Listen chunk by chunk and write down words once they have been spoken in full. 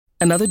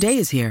Another day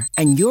is here,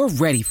 and you're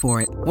ready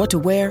for it. What to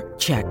wear?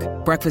 Check.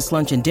 Breakfast,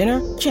 lunch, and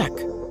dinner? Check.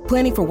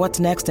 Planning for what's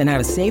next and how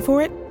to save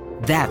for it?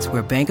 That's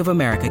where Bank of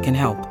America can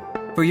help.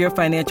 For your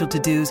financial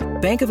to-dos,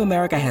 Bank of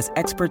America has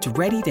experts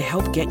ready to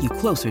help get you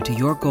closer to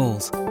your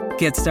goals.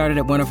 Get started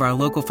at one of our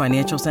local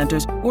financial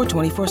centers or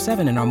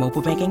 24/7 in our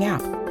mobile banking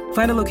app.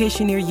 Find a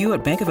location near you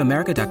at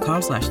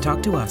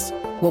bankofamerica.com/talktous.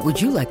 What would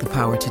you like the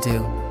power to do?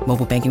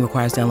 Mobile banking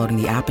requires downloading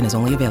the app and is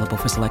only available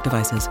for select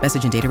devices.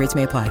 Message and data rates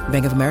may apply.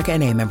 Bank of America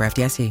N.A., member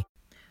FDIC.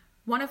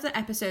 One of the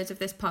episodes of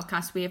this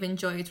podcast we have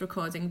enjoyed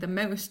recording the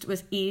most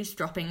was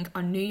eavesdropping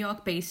on New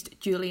York-based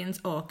Julien's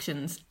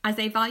Auctions, as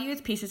they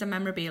valued pieces of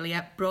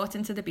memorabilia brought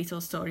into the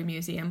Beatles Story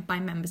Museum by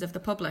members of the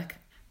public.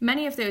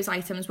 Many of those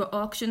items were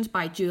auctioned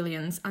by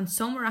Julien's, and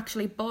some were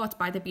actually bought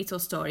by the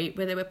Beatles Story,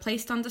 where they were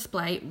placed on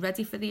display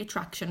ready for the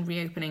attraction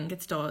reopening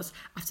its doors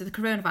after the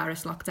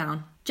coronavirus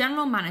lockdown.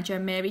 General Manager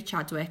Mary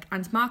Chadwick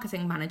and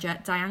Marketing Manager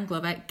Diane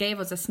Glover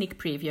gave us a sneak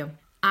preview.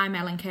 I'm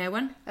Ellen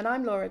Kerwin. And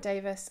I'm Laura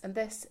Davis, and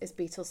this is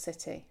Beatles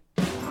City.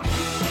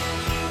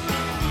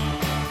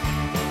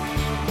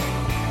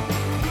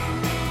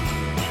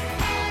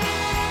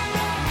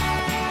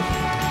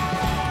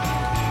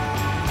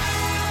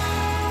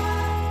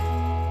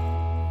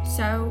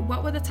 So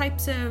what were the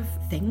types of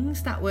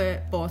things that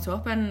were bought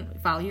up and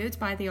valued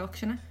by the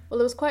auctioneer? Well,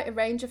 there was quite a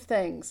range of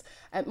things.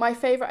 My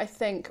favourite, I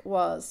think,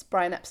 was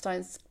Brian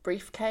Epstein's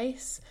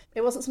briefcase.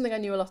 It wasn't something I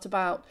knew a lot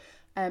about,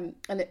 but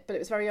it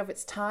was very of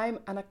its time,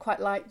 and I quite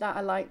liked that.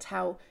 I liked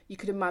how you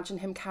could imagine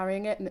him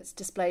carrying it, and it's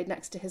displayed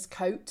next to his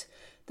coat.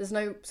 There's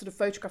no sort of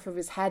photograph of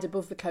his head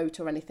above the coat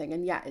or anything,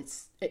 and yet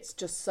it's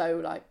just so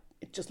like,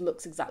 it just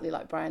looks exactly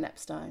like Brian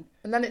Epstein.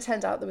 And then it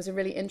turned out there was a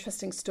really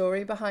interesting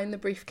story behind the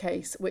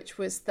briefcase, which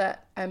was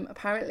that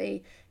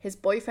apparently his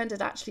boyfriend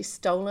had actually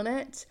stolen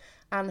it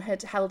and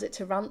had held it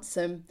to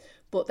ransom,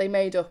 but they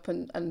made up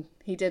and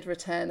he did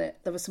return it.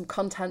 There were some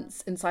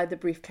contents inside the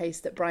briefcase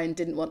that Brian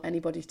didn't want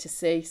anybody to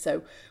see,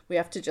 so we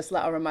have to just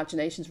let our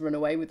imaginations run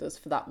away with us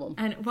for that one.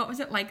 And what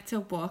was it like to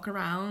walk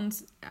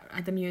around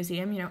at the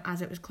museum,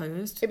 as it was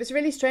closed? It was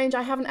really strange.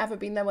 I haven't ever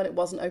been there when it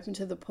wasn't open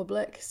to the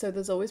public, so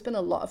there's always been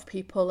a lot of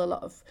people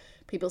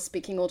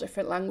speaking all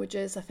different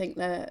languages. I think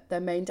their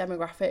main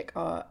demographic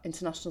are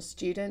international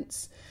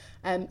students.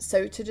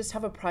 So to just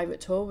have a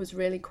private tour was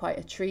really quite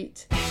a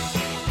treat.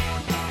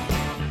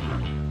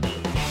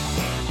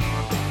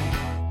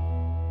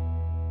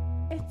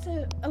 It's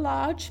a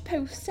large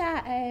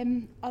poster.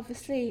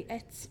 Obviously,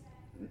 it's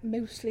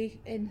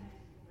mostly in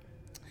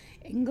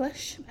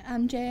English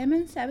and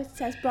German, so it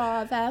says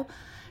Bravo.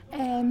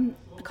 I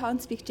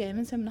can't speak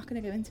German, so I'm not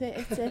going to go into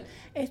it.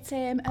 It's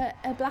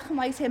a black and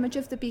white image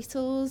of the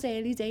Beatles,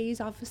 early days,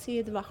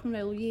 obviously, the rock and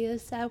roll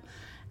years. So,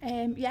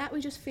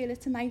 we just feel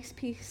it's a nice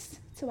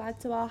piece to add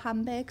to our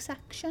Hamburg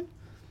section.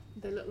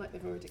 They look like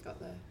they've already got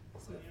their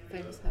sort of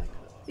famous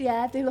haircut.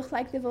 Yeah, they look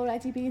like they've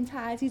already been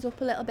tidied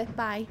up a little bit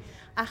by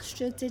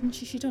Astrid, didn't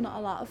she? She'd done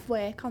a lot of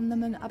work on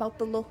them and about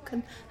the look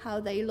and how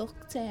they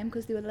looked,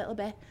 because they were a little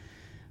bit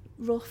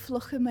rough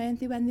looking, weren't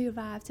they, when they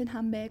arrived in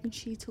Hamburg, and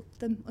she took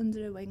them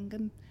under her wing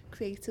and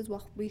created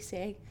what we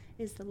say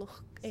is the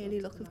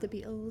early look of the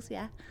Beatles.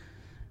 Yeah.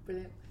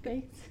 Brilliant.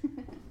 Great.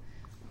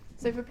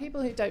 So for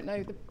people who don't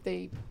know,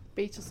 the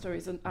Beatles Story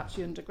is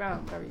actually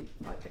underground, very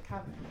like a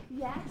cavern.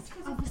 Yes,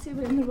 because obviously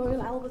we're in the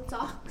Royal Albert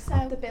Dock,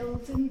 so the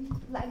building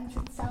lends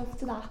itself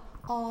to that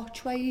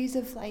archways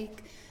of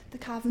like the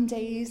cavern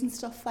days and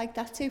stuff like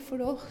that. So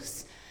for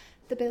us,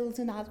 the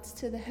building adds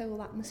to the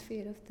whole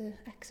atmosphere of the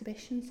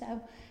exhibition.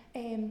 So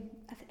it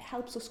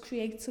helps us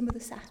create some of the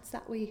sets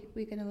that we're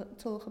going to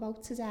talk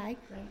about today.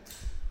 Right.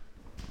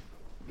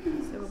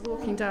 So we're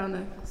walking down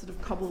a sort of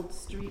cobbled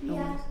street.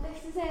 Yeah,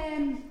 this is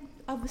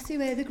obviously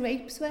where the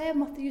grapes were and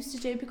what they used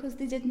to do, because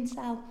they didn't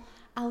sell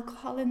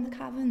alcohol in the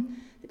cavern.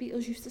 The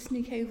Beatles used to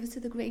sneak over to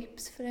the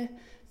grapes for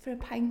a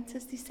pint,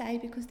 as they say,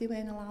 because they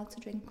weren't allowed to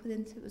drink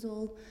within, so it was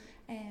all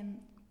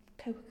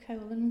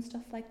Coca-Cola and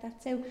stuff like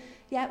that. So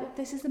yeah,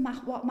 this is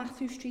what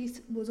Matthew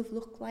Street would have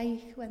looked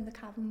like when the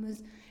cavern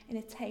was in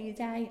its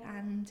heyday,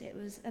 and it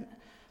was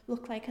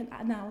looked like an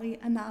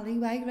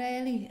alleyway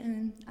really,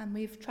 and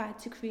we've tried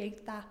to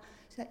create that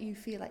so that you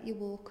feel like you're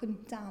walking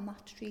down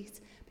that street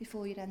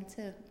before you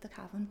enter the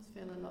cavern. It's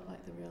feeling a lot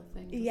like the real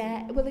thing.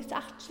 Yeah, well, it's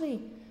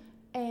actually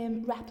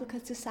replica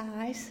to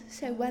size.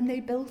 So when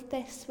they built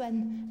this,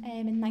 when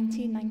in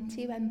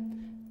 1990,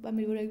 when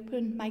we were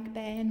open, Mike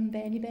Byrne and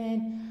Bernie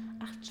Byrne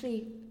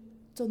actually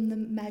done the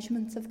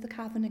measurements of the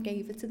cavern and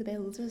gave it to the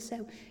builders.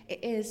 So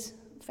it is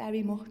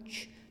very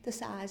much the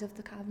size of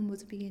the cavern would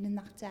have been in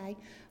that day,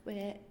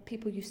 where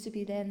people used to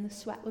be there and the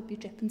sweat would be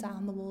dripping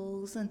down the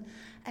walls,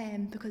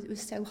 and because it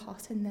was so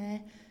hot in there.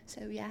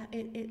 So yeah,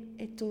 it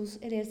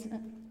is,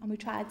 and we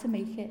tried to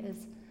make it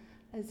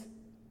as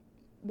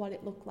what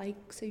it looked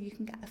like, so you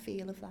can get a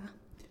feel of that.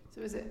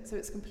 So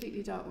it's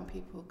completely dark when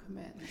people come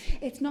in?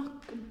 It's not.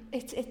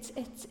 It's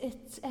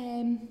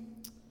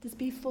there's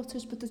been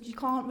footage, but you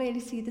can't really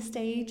see the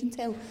stage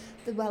until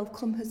the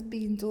welcome has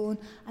been done,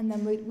 and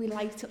then we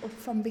light it up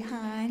from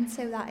behind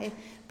so that it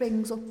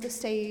brings up the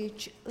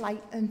stage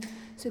light, and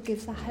so it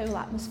gives that whole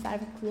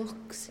atmospheric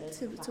looks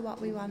to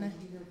what we want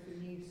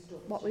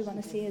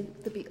to see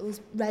the Beatles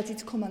ready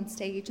to come on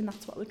stage, and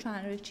that's what we're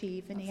trying to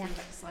achieve in here.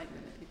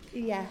 Excitement that people.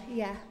 Yeah.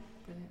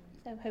 Brilliant.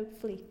 So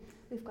hopefully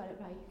we've got it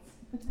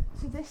right.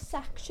 So this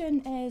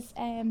section is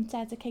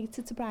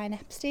dedicated to Brian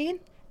Epstein.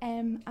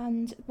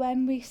 And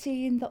when we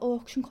seen the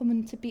auction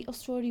coming to Beatles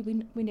Story,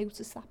 we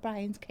noticed that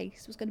Brian's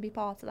case was going to be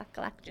part of that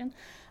collection,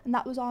 and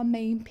that was our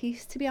main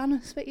piece, to be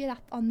honest with you,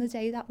 on the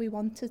day that we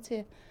wanted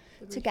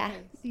to get.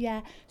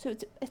 Yeah, so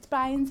it's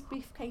Brian's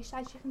briefcase.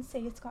 As you can see,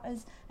 it's got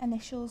his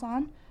initials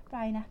on,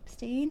 Brian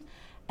Epstein.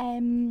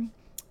 And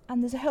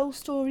there's a whole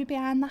story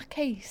behind that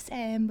case,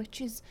 which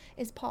is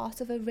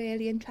part of a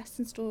really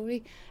interesting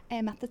story.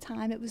 At the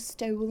time, it was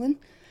stolen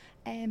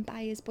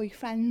by his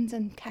boyfriend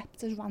and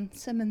kept as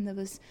ransom, and there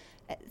was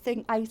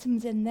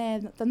items in there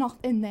that they're not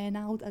in there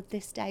now at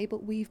this day,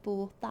 but we've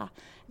bought that,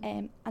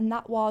 and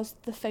that was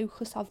the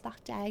focus of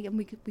that day, and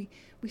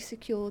we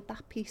secured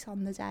that piece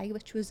on the day,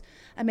 which was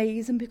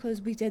amazing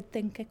because we did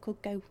think it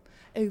could go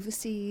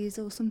overseas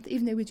or something,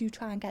 even though we do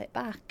try and get it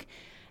back.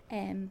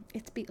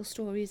 It's Beatles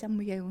Stories and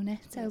we own it,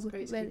 so it's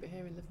great to keep it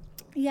here in Liverpool.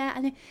 Yeah,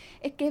 and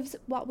it gives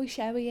what we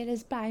show here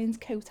is Brian's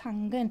coat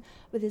hanging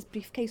with his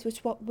briefcase,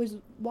 which what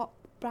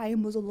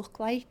Brian was a look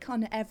like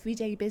on an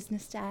everyday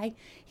business day.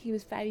 He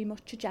was very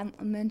much a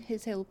gentleman.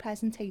 His whole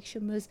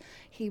presentation was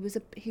he was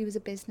a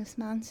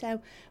businessman.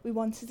 So we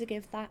wanted to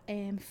give that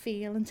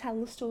feel and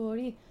tell the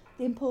story,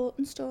 the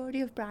important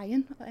story of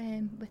Brian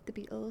with the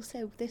Beatles.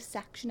 So this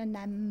section and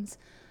NEMS,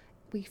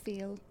 we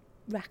feel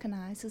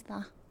recognises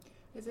that.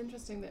 It's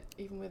interesting that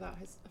even without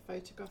a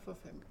photograph of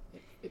him,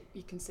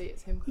 you can see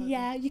it's him.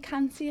 Yeah, you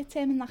can see it's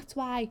him, and that's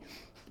why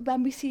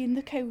when we seen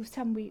the coat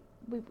and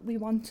we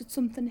wanted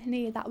something in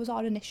here, that was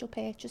our initial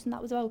purchase, and that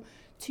was about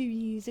 2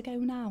 years ago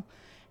now.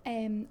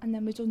 And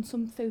then we've done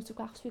some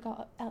photographs. We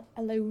got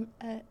a loan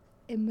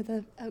in with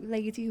a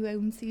lady who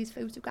owns these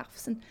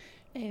photographs,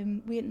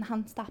 and we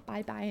enhanced that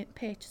by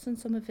purchasing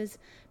some of his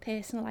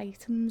personal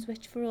items,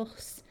 which for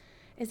us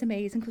is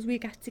amazing because we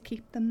get to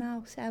keep them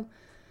now, so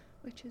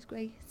which is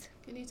great.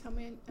 Can you tell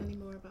me any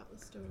more about the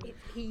story?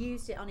 He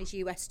used it on his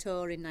US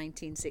tour in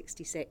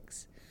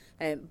 1966,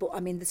 but I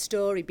mean the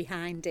story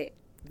behind it,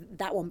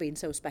 that one being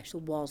so special,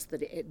 was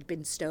that it had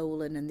been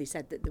stolen, and they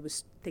said that there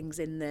was things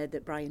in there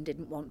that Brian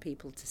didn't want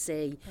people to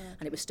see,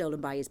 and it was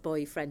stolen by his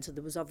boyfriend, so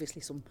there was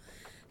obviously some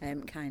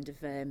kind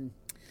of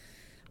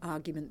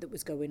argument that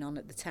was going on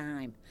at the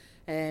time.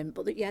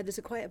 But there's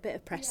quite a bit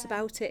of press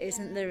about it,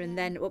 isn't there? And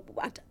then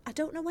I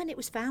don't know when it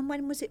was found.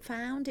 When was it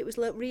found? It was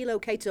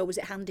relocated, or was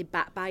it handed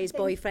back by his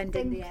boyfriend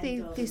in the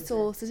end? They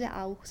sorted it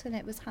out and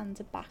it was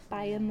handed back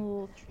by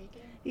him.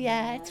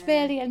 Yeah, it's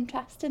really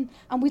interesting.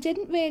 And we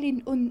didn't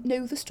really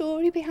know the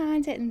story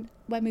behind it, and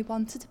when we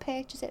wanted to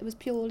purchase it, it was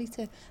purely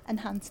to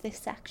enhance this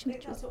section.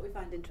 That's what we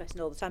find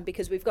interesting all the time,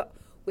 because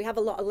we have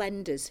a lot of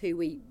lenders who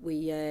we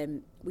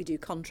do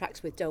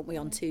contracts with, don't we,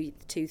 on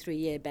 2-3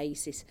 year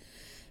basis,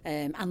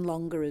 and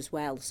longer as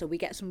well. So we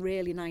get some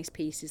really nice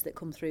pieces that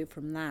come through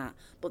from that.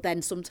 But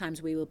then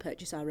sometimes we will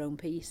purchase our own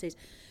pieces.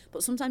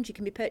 But sometimes you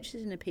can be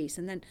purchasing a piece,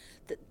 and then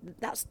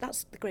that's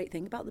the great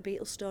thing about the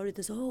Beatles story.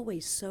 There's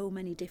always so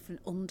many different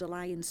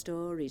underlying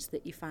stories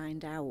that you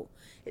find out.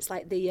 It's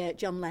like the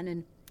John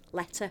Lennon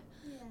letter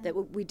that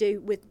we do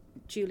with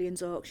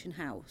Julian's Auction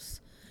House.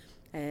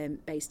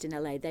 Based in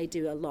LA, they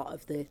do a lot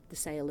of the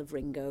sale of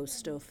Ringo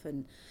stuff,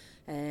 and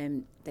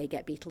they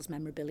get Beatles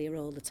memorabilia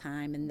all the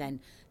time, and then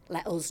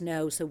let us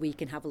know so we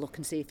can have a look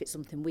and see if it's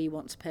something we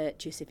want to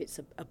purchase. If it's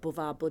above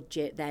our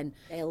budget, then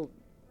they'll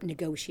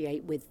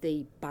negotiate with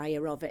the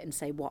buyer of it and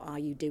say, what are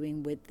you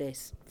doing with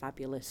this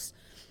fabulous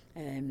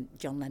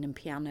John Lennon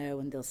piano?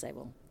 And they'll say,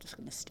 well, I'm just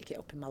going to stick it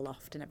up in my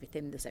loft and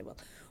everything. They'll say, well,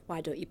 why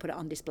don't you put it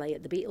on display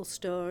at the Beatles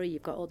Story?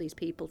 You've got all these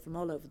people from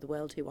all over the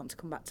world who want to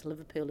come back to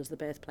Liverpool as the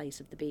birthplace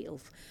of the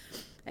Beatles.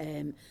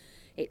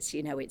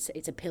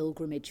 It's a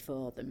pilgrimage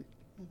for them.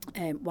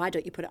 Why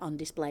don't you put it on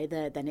display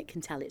there? Then it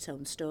can tell its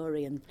own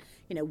story, and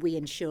we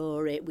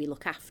insure it, we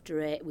look after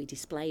it, we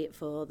display it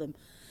for them.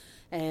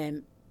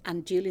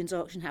 And Julian's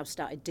Auction House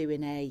started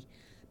doing a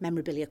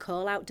memorabilia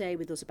call-out day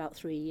with us about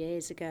 3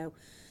 years ago,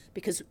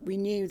 because we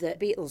knew that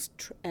Beatles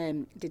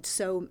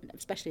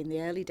especially in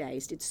the early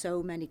days, did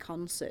so many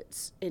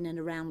concerts in and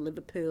around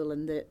Liverpool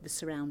and the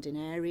surrounding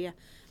area.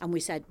 And we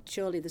said,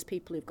 surely there's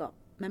people who've got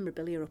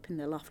memorabilia up in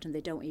their loft and they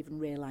don't even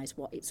realise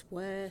what it's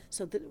worth.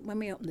 So that when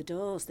we opened the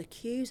doors, the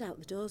queues out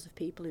the doors of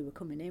people who were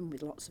coming in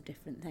with lots of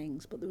different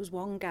things. But there was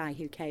one guy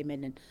who came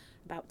in, and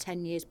about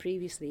 10 years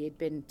previously he'd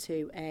been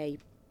to a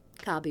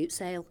car boot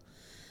sale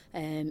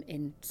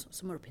in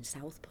somewhere up in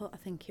Southport, I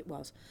think it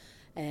was.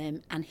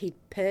 And he'd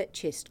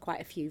purchased quite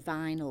a few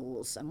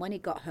vinyls, and when he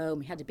got home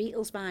he had a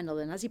Beatles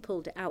vinyl, and as he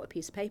pulled it out, a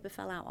piece of paper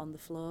fell out on the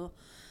floor.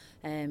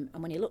 And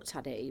when he looked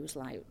at it, he was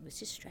like,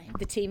 this is strange.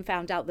 The team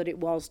found out that it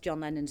was John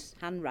Lennon's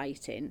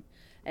handwriting,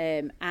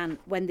 and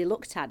when they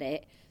looked at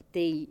it,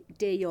 the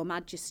Dear Your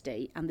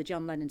Majesty and the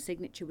John Lennon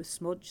signature was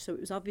smudged, so it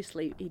was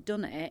obviously he'd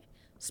done it,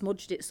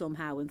 smudged it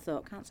somehow and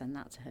thought, can't send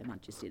that to Her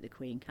Majesty the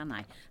Queen, can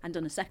I? And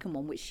done a second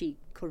one, which she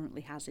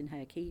currently has in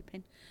her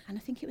keeping. And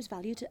I think it was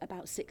valued at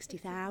about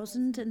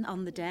 60,000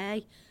 on the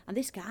day. And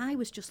this guy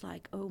was just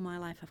like, oh, my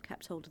life, I've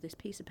kept hold of this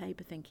piece of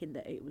paper thinking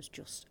that it was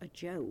just a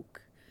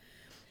joke.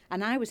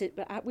 And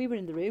we were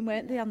in the room,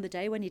 weren't they, on the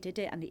day when he did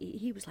it, and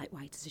he was like,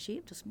 white as a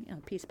sheet, just a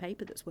piece of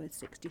paper that's worth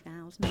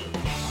 60,000.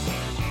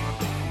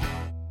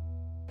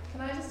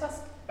 Can I just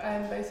ask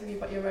both of you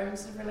about your own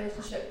sort of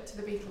relationship to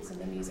the Beatles and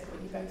the music?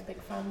 Were you both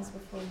big fans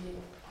before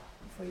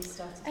you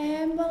started?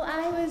 Well,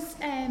 I was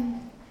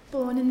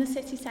born in the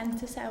city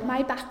centre, so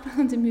my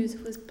background in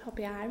music was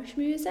probably Irish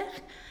music.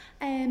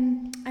 I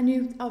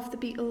knew of the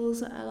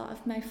Beatles, a lot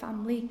of my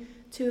family.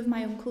 Two of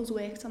my uncles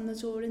worked on the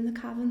door in the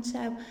Cavern,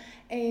 so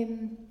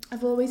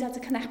I've always had a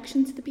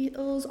connection to the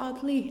Beatles,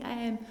 oddly.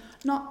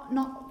 Not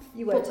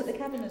You worked at the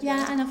Cavern as well?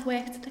 Yeah, and I've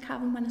worked at the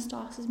Cavern when I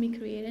started my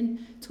career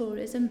in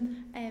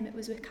tourism. It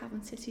was with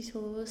Cavern City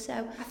Tours,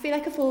 so I feel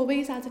like I've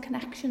always had a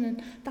connection,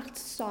 and that's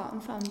starting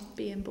from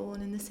being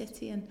born in the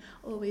city and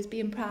always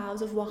being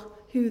proud of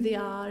who they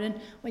are,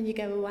 and when you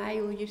go away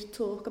or you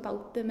talk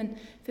about them. And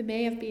for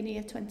me, I've been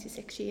here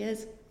 26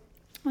 years.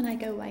 When I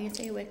go away and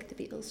say I work at the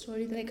Beatles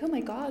Story, they're like, oh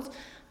my God,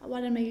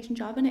 what an amazing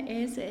job. And it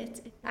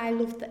is. I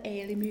loved the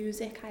early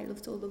music. I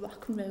loved all the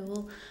rock and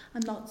roll.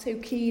 I'm not so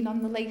keen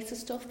on the later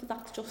stuff, but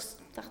that's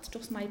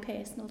just my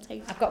personal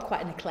taste. I've got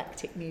quite an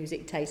eclectic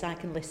music taste. I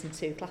can listen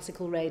to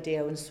classical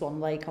radio and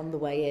Swan Lake on the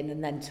way in,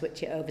 and then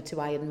switch it over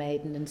to Iron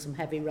Maiden and some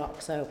heavy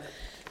rock. So,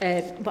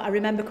 but I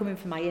remember coming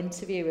for my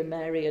interview and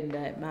Mary and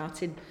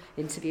Martin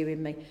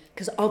interviewing me,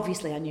 because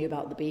obviously I knew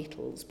about the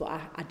Beatles, but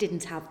I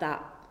didn't have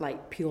that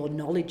like pure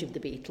knowledge of the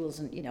Beatles,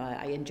 and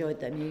I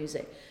enjoyed their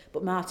music.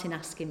 But Martin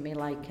asking me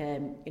like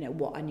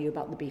what I knew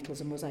about the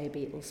Beatles and was I a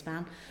Beatles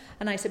fan,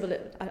 and I said, well,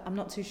 I'm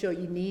not too sure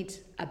you need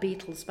a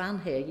Beatles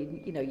fan here.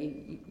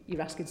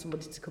 You're asking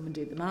somebody to come and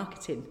do the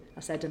marketing.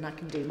 I said, and I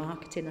can do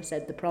marketing. I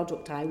said, the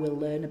product I will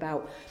learn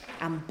about,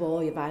 and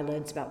boy have I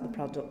learnt about the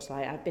products.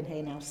 Like, I've been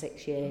here now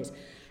 6 years,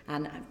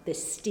 and the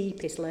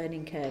steepest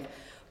learning curve.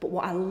 But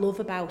what I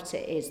love about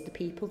it is the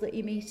people that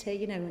you meet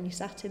here. When you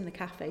sat in the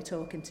cafe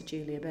talking to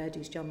Julia Bird,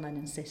 who's John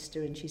Lennon's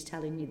sister, and she's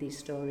telling you these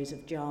stories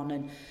of John,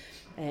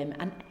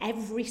 and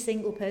every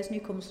single person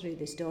who comes through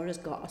this door has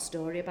got a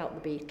story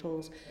about the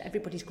Beatles.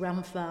 Everybody's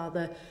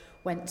grandfather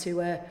went to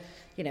a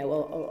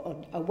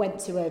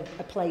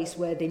place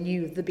where they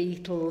knew the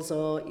Beatles,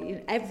 or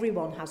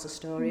everyone has a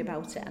story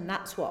about it, and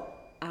that's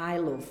what I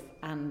love.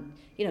 And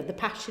the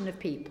passion of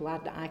people,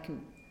 I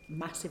can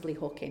massively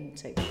hook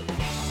into.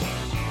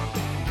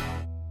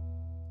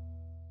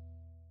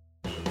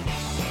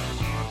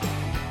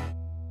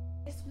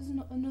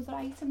 Another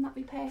item that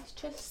we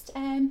purchased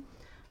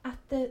at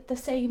the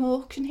same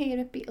auction here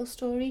at Beatles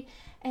Story.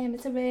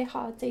 It's a Rare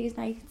Hard Day's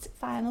Night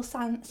vinyl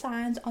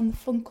signed on the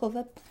front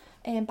cover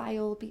by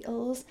all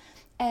Beatles,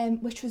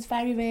 which was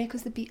very rare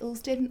because the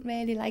Beatles didn't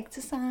really like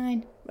to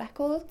sign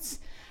records,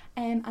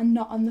 and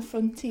not on the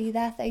front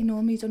either. They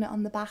normally done it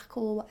on the back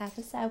or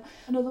whatever. So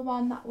another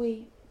one that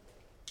we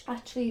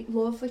actually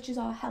love, which is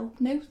our help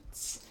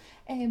notes,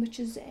 which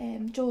is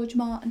George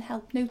Martin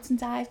help notes,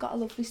 and I've got a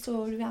lovely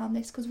story around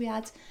this because we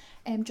had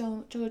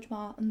George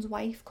Martin's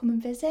wife come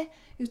and visit,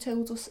 who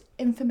told us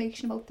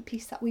information about the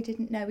piece that we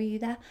didn't know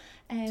either,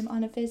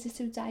 on a visit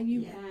to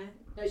Di.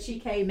 No, she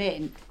came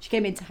in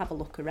to have a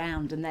look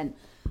around, and then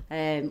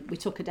we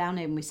took her down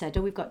and we said,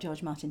 we've got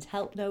George Martin's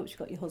help notes, we've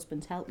got your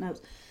husband's help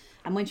notes.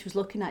 And when she was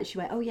looking at it, she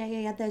went, oh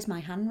yeah, there's my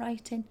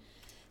handwriting.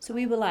 So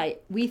we were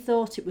like, we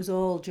thought it was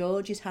all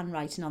George's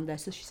handwriting on there.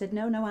 So she said,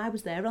 no, I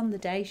was there on the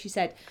day. She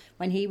said,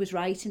 when he was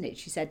writing it,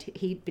 she said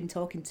he'd been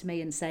talking to me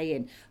and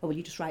saying, oh, will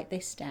you just write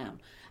this down?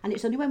 And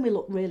it's only when we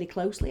looked really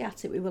closely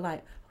at it, we were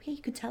like, oh yeah,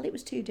 you could tell it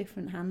was two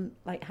different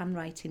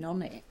handwriting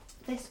on it.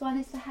 This one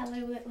is the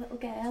Hello Little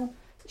Girl.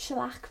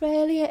 Shellac,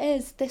 really it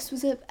is. This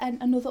was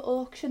another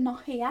auction,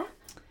 not here.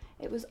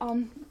 It was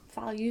on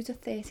valued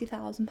at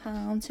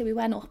 £30,000, so we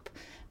went up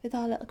with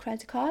our little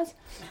credit card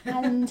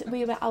and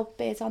we were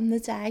outbid on the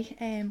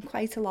day,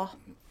 quite a lot,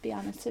 to be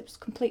honest. It was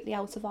completely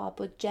out of our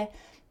budget.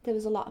 There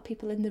was a lot of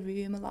people in the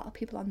room, a lot of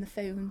people on the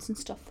phones and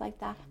stuff like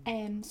that.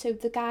 So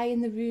the guy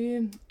in the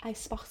room, I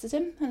spotted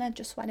him and I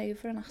just went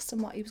over and asked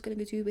him what he was going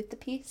to do with the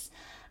piece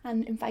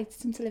and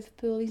invited him to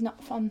Liverpool. He's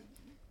not from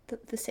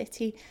the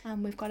city,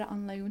 and we've got it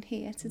on loan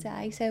here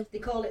today. So they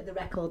call it the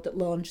record that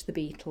launched the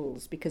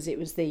Beatles because it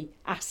was the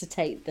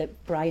acetate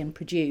that Brian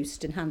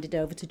produced and handed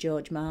over to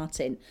George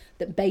Martin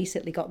that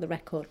basically got the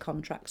record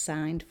contract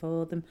signed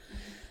for them.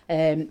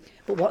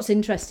 But what's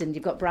interesting,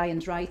 you've got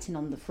Brian's writing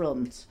on the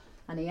front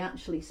and he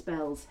actually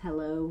spells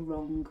hello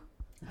wrong.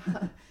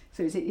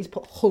 So he's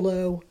put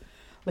hello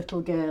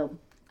little girl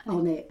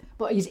on it.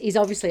 But he's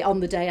obviously, on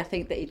the day, I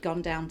think that he'd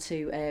gone down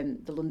to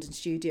the London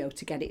studio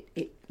to get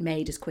it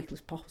made as quickly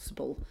as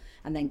possible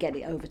and then get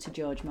it over to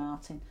George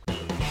Martin.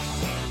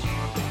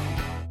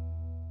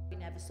 We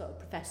never sort of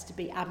professed to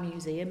be a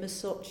museum as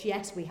such.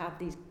 Yes, we have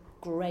these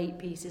great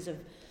pieces of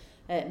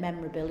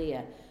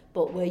memorabilia,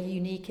 But we're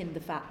unique in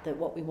the fact that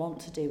what we want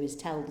to do is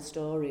tell the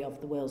story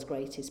of the world's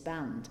greatest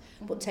band,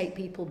 but take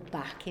people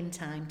back in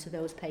time to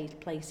those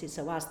places.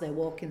 So as they're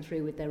walking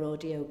through with their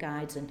audio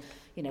guides and,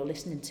 you know,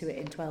 listening to it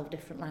in 12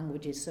 different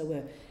languages, so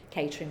we're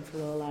catering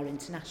for all our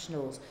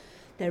internationals,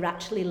 they're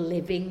actually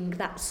living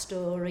that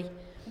story,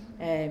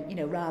 you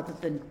know, rather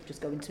than just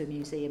going to a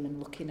museum and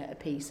looking at a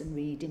piece and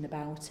reading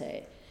about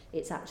it.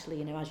 It's actually,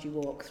 you know, as you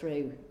walk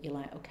through, you're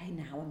like, okay,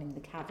 now I'm in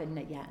the cabin,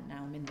 now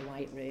I'm in the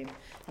White Room.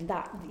 And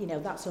that, you know,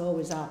 that's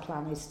always our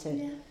plan, is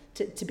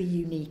to be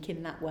unique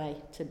in that way,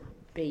 to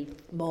be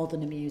more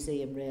than a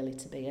museum, really,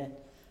 to be an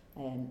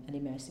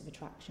immersive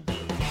attraction.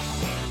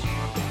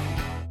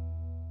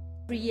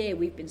 Every year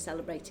we've been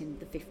celebrating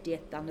the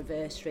 50th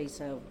anniversary,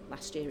 so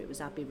last year it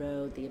was Abbey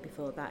Road, the year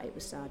before that it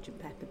was Sgt.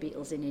 Pepper,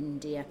 Beatles in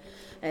India,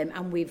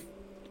 and we've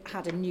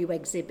had a new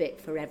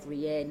exhibit for every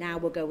year. Now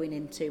we're going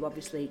into,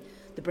 obviously,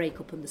 the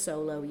breakup and the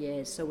solo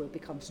years, so we'll be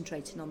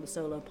concentrating on the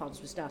solo pods.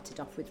 We started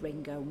off with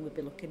Ringo and we'll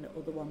be looking at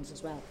other ones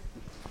as well.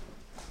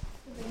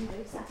 The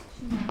Ringo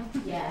section now.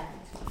 Yeah.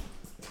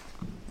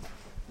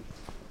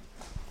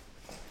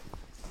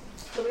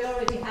 So we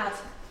already had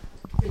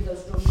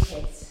Ringo's drum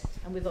kit,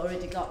 and we've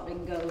already got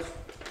Ringo's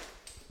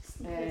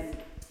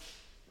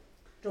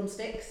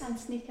drumsticks and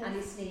sneakers. And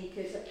his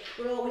sneakers.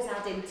 We're always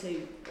adding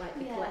to like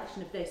the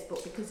collection of this,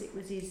 but because it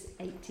was his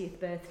 80th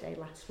birthday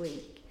last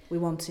week, we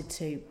wanted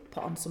to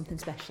put on something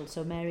special.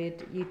 So Mary,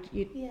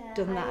 you'd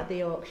done that at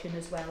the auction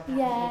as well.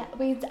 Yeah,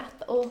 we'd at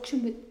the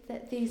auction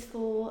with these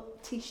 4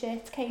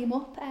 t-shirts came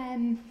up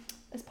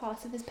as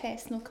part of his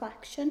personal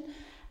collection.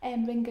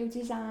 Ringo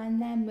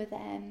designed them with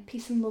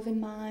peace and love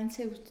in mind,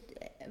 so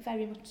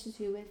very much to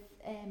do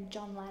with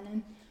John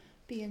Lennon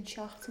being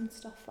shot and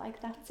stuff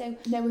like that. So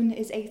knowing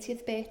his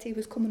 80th birthday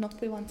was coming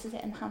up, we wanted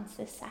to enhance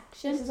this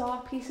section. This is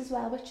our piece as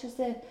well, which is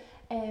the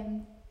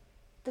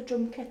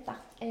drum kit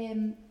that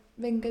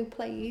Ringo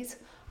plays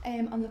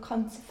on the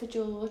concert for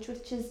George,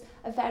 which is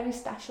a very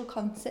special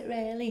concert,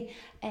 really.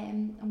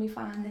 And we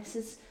find this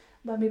is,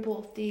 when we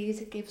bought these,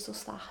 it gives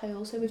us that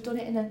whole. So we've done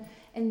it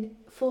in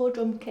 4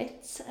 drum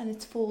kits, and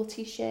it's 4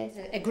 t-shirts.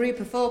 A group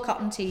of 4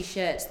 cotton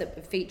t-shirts that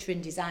were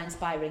featuring designs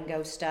by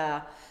Ringo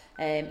Starr,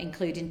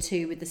 including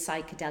 2 with the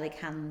psychedelic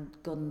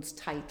handguns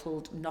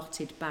titled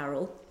Knotted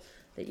Barrel,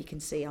 that you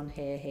can see on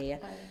here.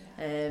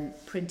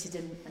 Printed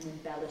and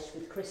embellished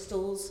with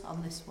crystals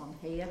on this one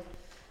here.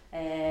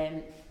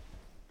 And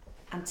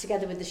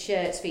together with the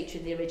shirts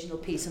featuring the original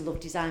Peace and Love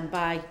design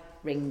by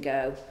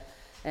Ringo,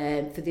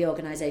 for the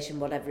organisation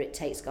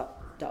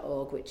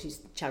whateverittakes.org, which is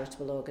a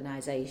charitable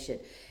organisation.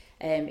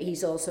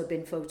 He's also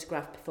been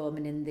photographed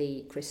performing in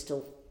the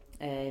crystal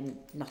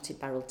Knotted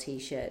Barrel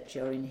t-shirt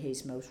during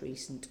his most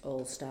recent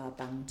All-Star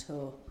Band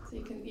tour. So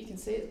you can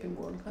see it's been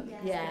worn, can't you?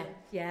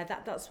 Yeah,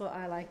 that's what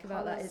I like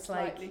about that. It's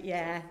like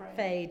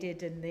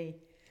faded,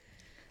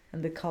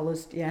 and the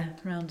collars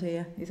around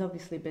here. He's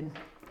obviously been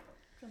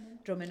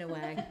drumming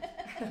away.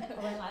 I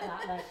went like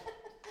that,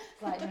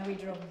 like no, he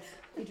drums,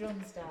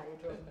 Daddy,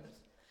 drums.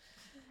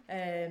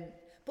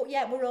 But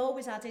yeah, we're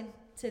always adding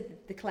to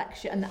the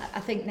collection, and I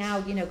think now,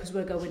 you know, because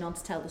we're going on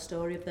to tell the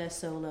story of their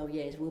solo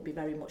years, we'll be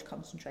very much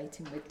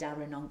concentrating with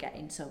Darren on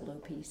getting solo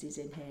pieces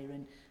in here,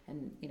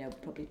 and you know,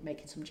 probably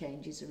making some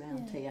changes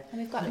around here.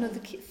 And we've got another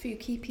few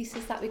key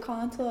pieces that we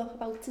can't talk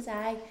about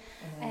today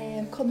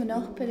coming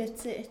up, but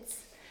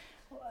it's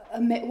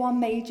one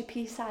major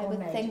piece, I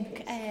would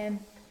think. And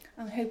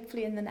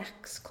hopefully in the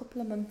next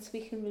couple of months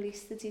we can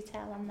release the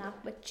detail on that,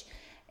 which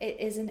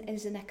is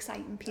an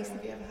exciting piece.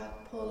 Have you ever had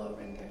Paul or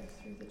Ringo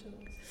through the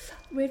doors?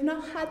 We've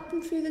not had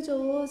them through the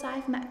doors.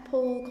 I've met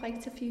Paul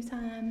quite a few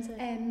times.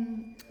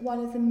 One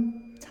of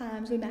the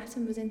times we met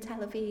him was in Tel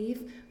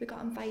Aviv. We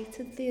got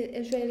invited. The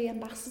Israeli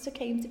ambassador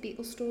came to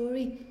Beatles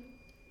Story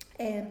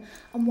and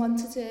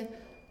wanted to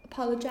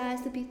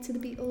apologise to the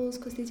Beatles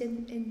because they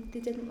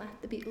didn't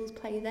let the Beatles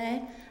play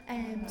there.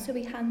 So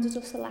he handed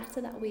us a letter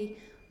that we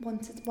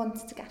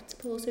wanted to get to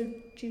Paul. So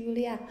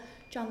Julia,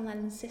 John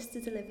Lennon's sister,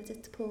 delivered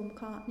it to Paul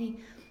McCartney,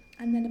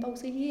 and then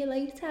about a year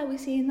later we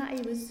seen that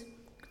he was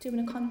doing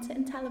a concert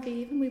in Tel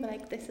Aviv, and we were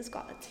like, this has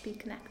got to be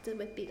connected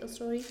with Beatles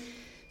Story.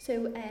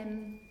 So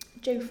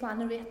Joe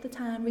Flannery at the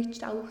time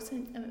reached out,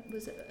 and it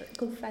was a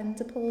good friend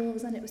of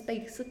Paul's, and it was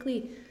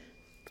basically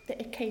that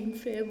it came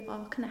through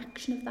our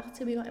connection of that.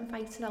 So we got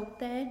invited out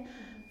there,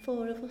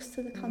 4 of us,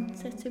 to the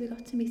concert. So we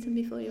got to meet him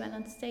before he went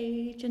on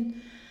stage,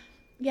 and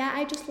yeah,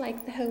 I just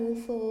like the whole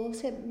thought.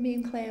 So me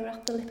and Claire were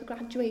at the Lipper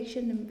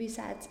graduation, and we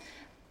said,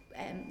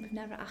 we've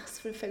never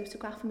asked for a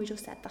photograph, and we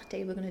just said that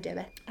day we're going to do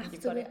it. And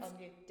you've got it on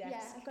your desk. Yeah,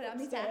 I've got it on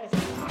my desk.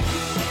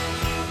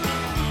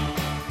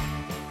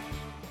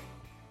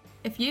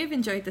 If you've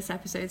enjoyed this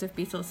episode of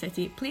Beatles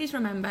City, please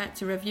remember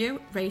to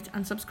review, rate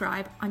and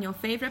subscribe on your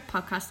favourite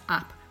podcast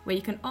app, where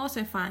you can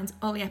also find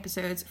all the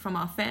episodes from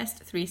our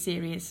first 3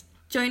 series.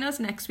 Join us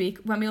next week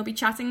when we'll be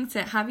chatting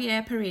to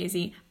Javier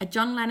Parisi, a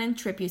John Lennon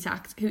tribute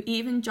act who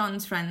even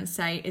John's friends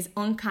say is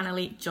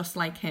uncannily just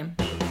like him.